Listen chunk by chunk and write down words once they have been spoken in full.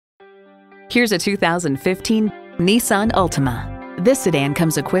Here's a 2015 Nissan Altima. This sedan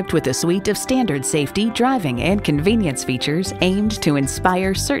comes equipped with a suite of standard safety, driving, and convenience features aimed to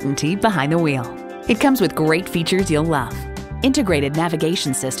inspire certainty behind the wheel. It comes with great features you'll love: integrated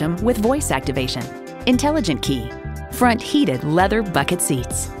navigation system with voice activation, intelligent key, front heated leather bucket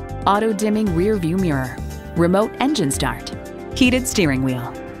seats, auto-dimming rear view mirror, remote engine start, heated steering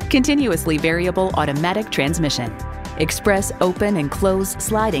wheel, continuously variable automatic transmission, express open and close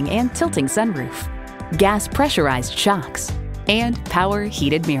sliding and tilting sunroof, gas pressurized shocks, and power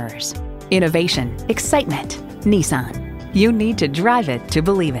heated mirrors. Innovation, excitement, Nissan. You need to drive it to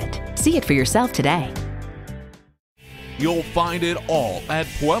believe it. See it for yourself today. You'll find it all at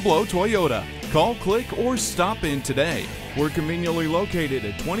Pueblo Toyota. Call, click, or stop in today. We're conveniently located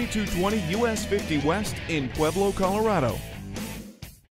at 2220 US 50 West in Pueblo, Colorado.